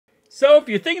So if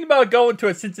you're thinking about going to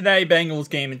a Cincinnati Bengals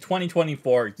game in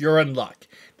 2024, you're in luck.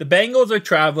 The Bengals are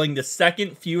traveling the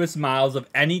second fewest miles of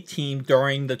any team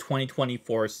during the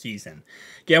 2024 season.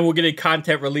 Again, we'll get a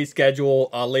content release schedule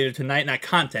later tonight. Not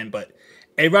content, but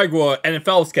a regular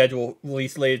NFL schedule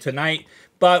released later tonight.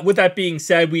 But with that being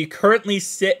said, we currently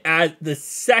sit at the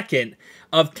second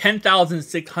of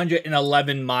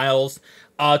 10,611 miles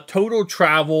total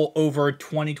travel over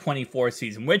 2024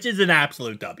 season, which is an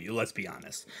absolute W, let's be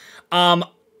honest. I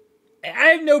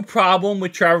have no problem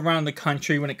with traveling around the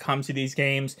country when it comes to these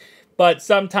games, but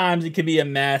sometimes it can be a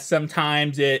mess.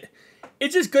 Sometimes it's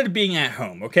just good being at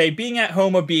home, okay? Being at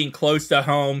home or being close to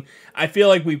home, I feel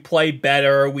like we play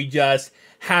better. We just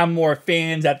have more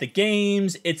fans at the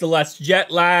games. It's less jet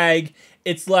lag.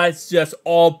 It's less just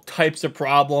all types of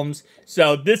problems.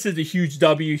 So this is a huge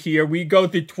W here. We go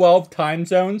through 12 time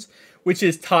zones, which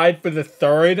is tied for the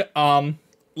third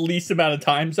least amount of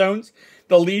time zones.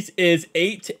 The least is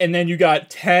 8, and then you got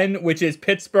 10, which is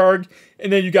Pittsburgh,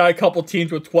 and then you got a couple teams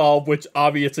with 12, which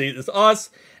obviously is us,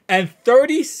 and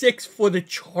 36 for the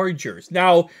Chargers.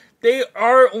 Now, they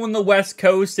are on the West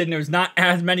Coast, and there's not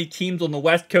as many teams on the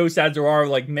West Coast as there are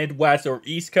like Midwest or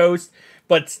East Coast,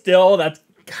 but still, that's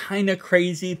kind of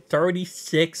crazy.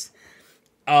 36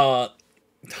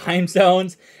 time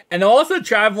zones, and they're also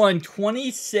traveling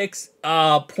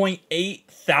 26.8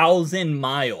 thousand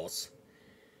miles.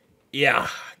 Yeah,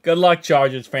 good luck,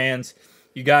 Chargers fans.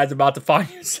 You guys are about to find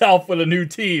yourself with a new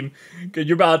team because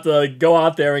you're about to go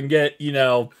out there and get, you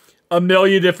know, a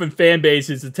million different fan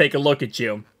bases to take a look at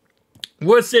you.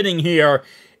 We're sitting here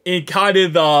in kind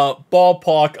of the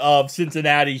ballpark of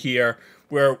Cincinnati here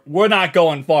where we're not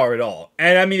going far at all.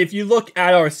 And, I mean, if you look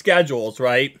at our schedules,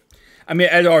 right, I mean,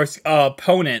 at our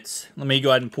opponents, let me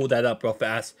go ahead and pull that up real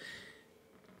fast.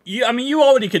 You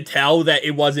already could tell that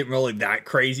it wasn't really that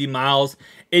crazy miles.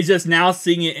 It's just now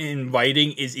seeing it in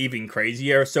writing is even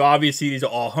crazier. So obviously these are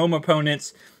all home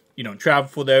opponents. You don't travel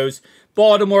for those.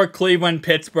 Baltimore, Cleveland,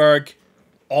 Pittsburgh,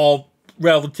 all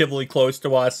relatively close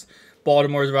to us.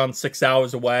 Baltimore's around 6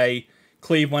 hours away.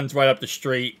 Cleveland's right up the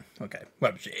street. Okay,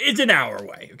 it's an hour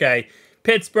away, okay?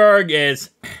 Pittsburgh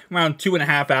is around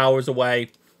 2.5 hours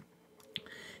away.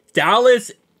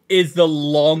 Dallas is the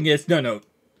longest,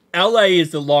 LA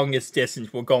is the longest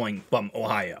distance we're going from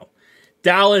Ohio.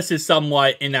 Dallas is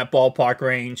somewhat in that ballpark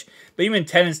range. But even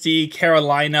Tennessee,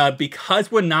 Carolina, because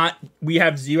we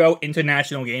have 0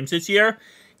 international games this year,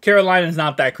 Carolina's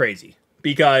not that crazy.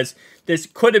 Because this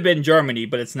could have been Germany,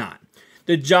 but it's not.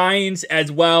 The Giants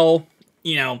as well,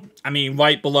 you know, I mean,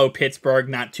 right below Pittsburgh,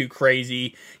 not too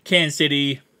crazy. Kansas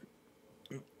City,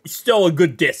 still a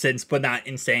good distance, but not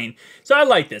insane. So I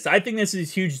like this. I think this is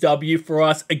a huge W for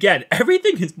us. Again,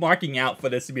 everything is marking out for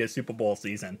this to be a Super Bowl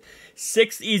season.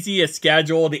 6th easiest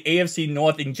schedule. The AFC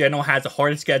North in general has the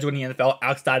hardest schedule in the NFL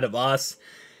outside of us.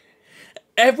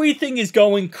 Everything is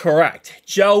going correct.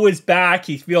 Joe is back.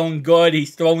 He's feeling good.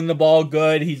 He's throwing the ball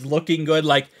good. He's looking good.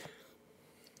 Like,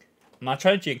 I'm not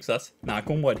trying to jinx us. Knock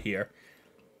on wood here.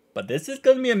 But this is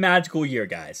going to be a magical year,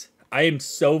 guys. I am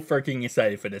so freaking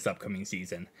excited for this upcoming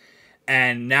season.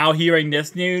 And now hearing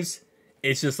this news,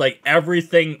 it's just like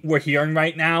everything we're hearing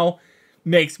right now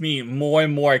makes me more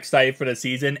and more excited for the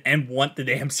season and want the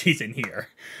damn season here.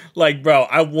 Like, bro,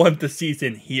 I want the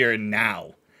season here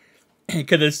now.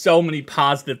 Because there's so many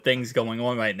positive things going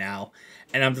on right now.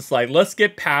 And I'm just like, let's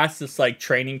get past this like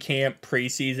training camp,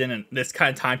 preseason, and this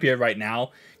kind of time period right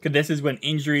now. Because this is when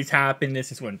injuries happen.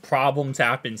 This is when problems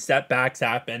happen, setbacks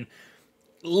happen.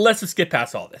 Let's just get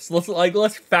past all this.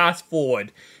 Let's fast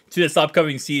forward to this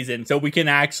upcoming season so we can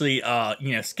actually,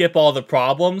 skip all the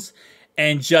problems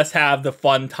and just have the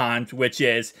fun times, which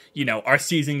is, our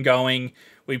season going.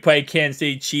 We play Kansas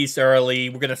City Chiefs early.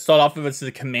 We're going to start off with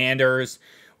the Commanders,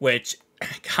 which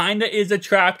kind of is a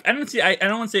trap. I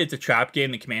don't want to say it's a trap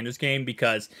game, the Commanders game,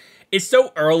 because it's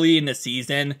so early in the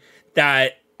season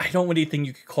that I don't really think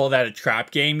you could call that a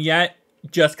trap game yet,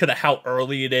 just because of how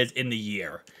early it is in the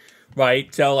year.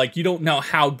 Right? So, like, you don't know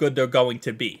how good they're going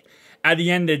to be. At the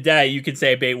end of the day, you can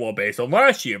say, based on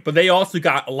last year, but they also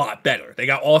got a lot better. They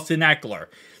got Austin Eckler.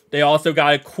 They also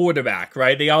got a quarterback,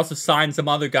 right? They also signed some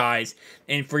other guys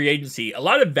in free agency. A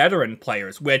lot of veteran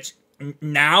players, which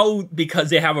now, because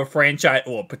they have a franchise,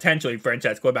 or potentially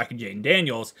franchise quarterback in Jaden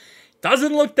Daniels,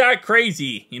 doesn't look that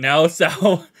crazy,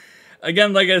 So,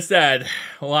 again, like I said,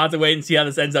 we'll have to wait and see how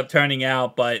this ends up turning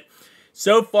out, but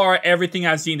so far, everything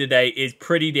I've seen today is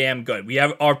pretty damn good. We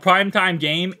have our primetime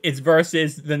game is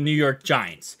versus the New York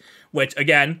Giants, which,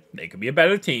 again, they could be a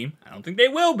better team. I don't think they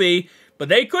will be, but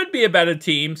they could be a better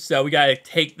team, so we got to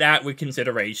take that with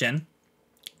consideration.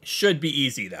 Should be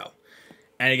easy, though.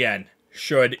 And again,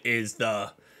 should is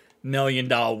the million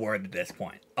word at this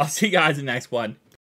point. I'll see you guys in the next one.